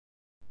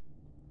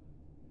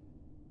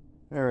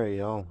Alright,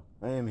 y'all.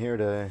 I am here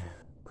to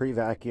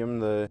pre-vacuum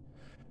the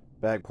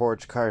back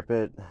porch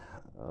carpet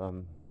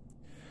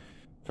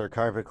for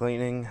carpet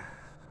cleaning.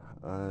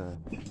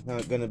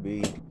 Not gonna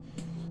be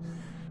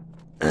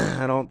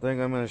I don't think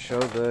I'm gonna show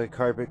the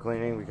carpet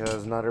cleaning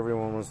because not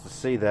everyone wants to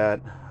see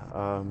that. So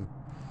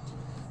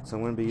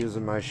I'm gonna be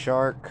using my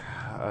Shark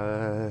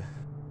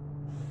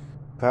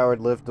powered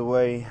lift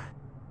away.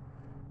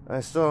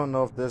 I still don't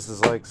know if this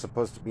is like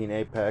supposed to be an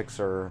Apex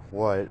or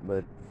what,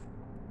 but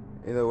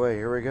either way,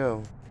 here we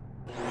go.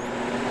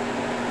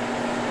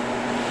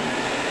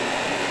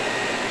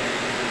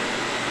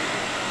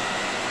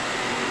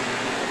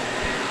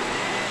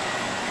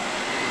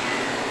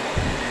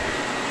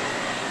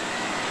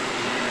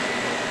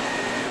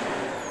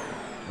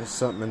 There's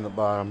something in the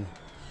bottom.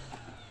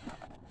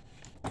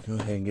 Go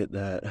ahead and get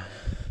that.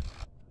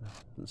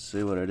 Let's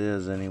see what it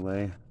is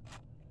anyway.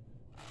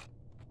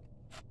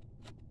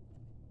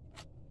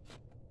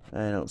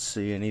 I don't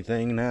see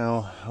anything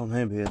now. Oh,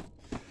 maybe it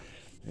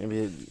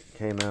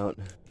came out.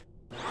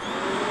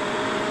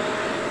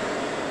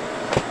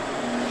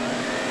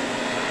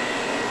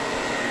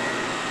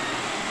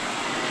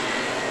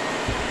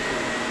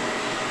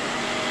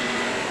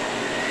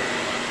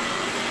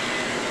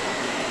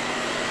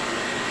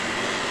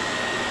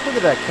 Look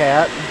at that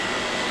cat.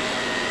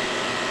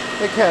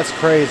 That cat's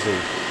crazy.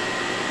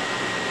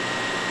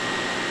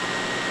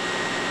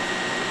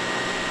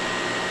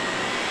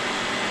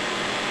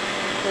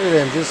 Look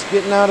at him just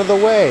getting out of the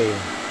way.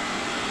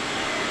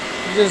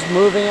 He's just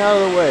moving out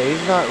of the way.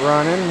 He's not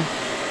running.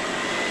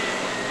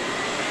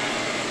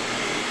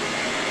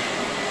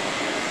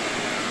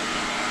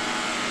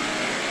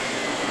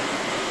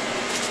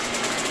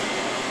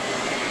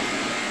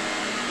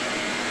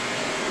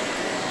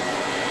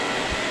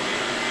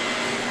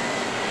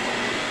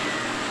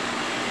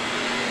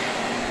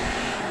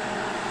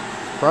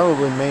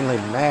 Probably mainly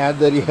mad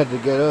that he had to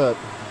get up.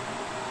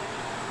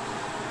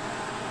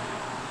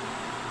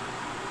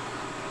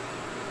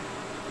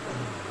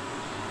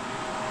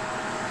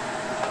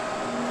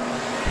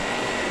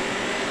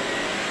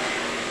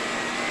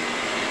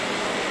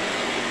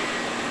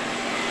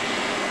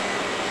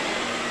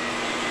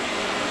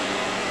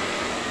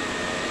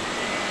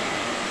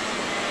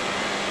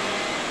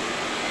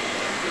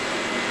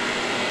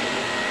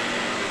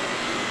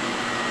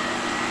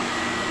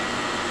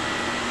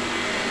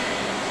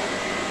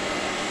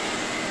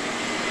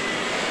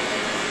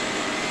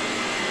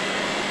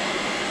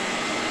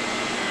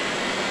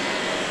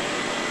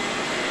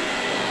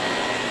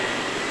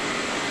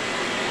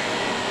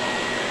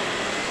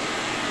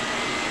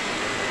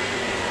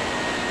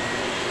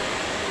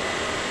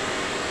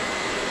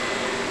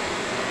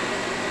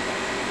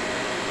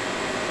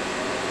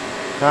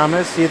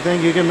 Thomas, do you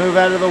think you can move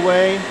out of the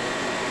way?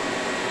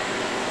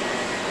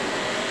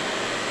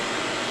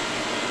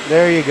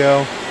 There you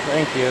go.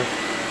 Thank you.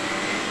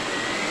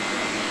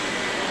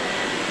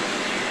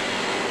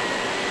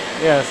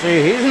 Yeah,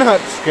 see, he's not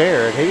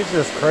scared. He's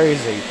just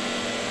crazy.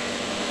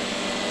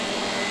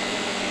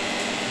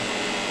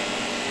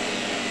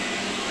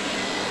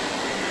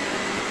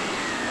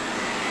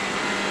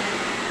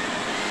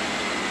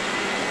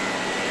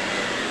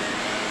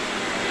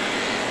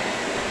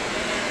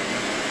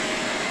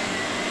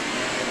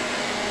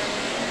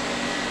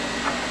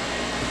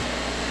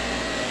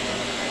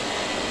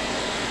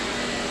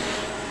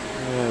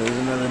 There's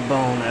another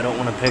bone I don't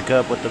want to pick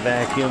up with the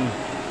vacuum.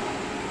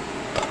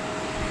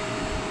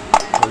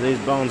 So these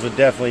bones would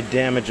definitely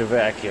damage a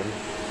vacuum.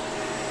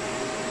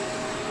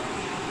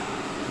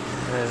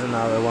 There's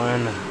another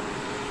one.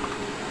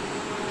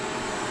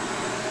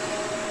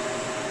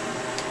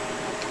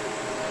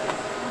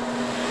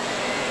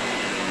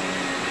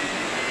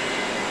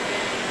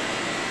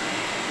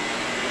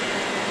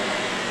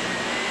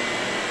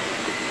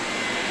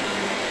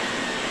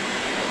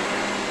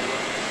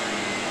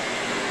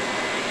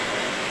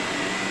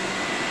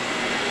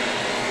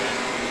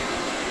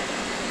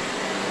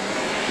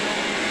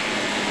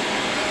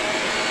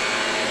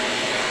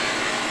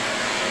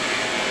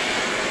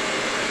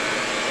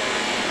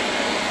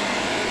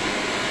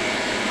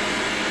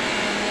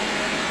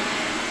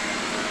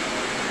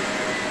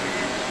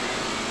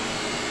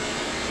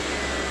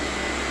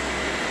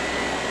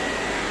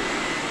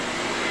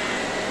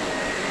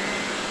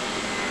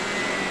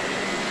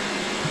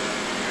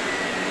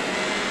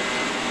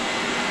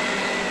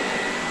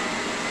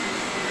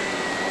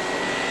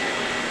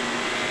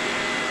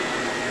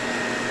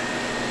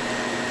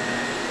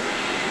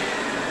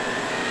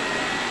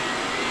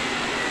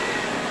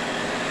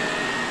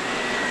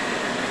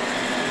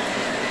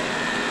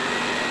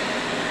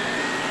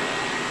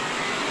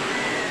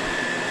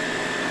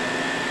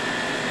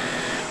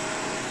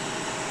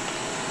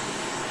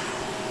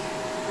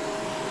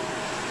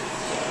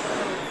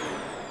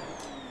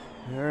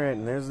 Alright,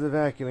 and there's the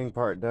vacuuming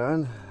part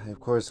done. Of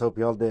course, hope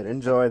y'all did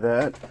enjoy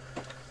that.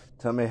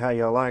 Tell me how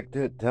y'all liked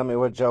it. Tell me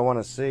what y'all want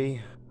to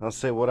see. I'll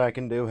say what I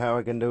can do, how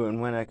I can do it,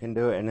 and when I can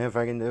do it, and if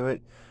I can do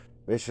it.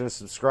 Be sure to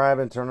subscribe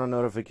and turn on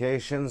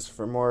notifications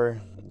for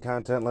more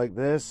content like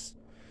this.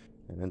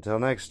 And until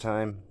next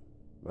time,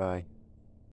 bye.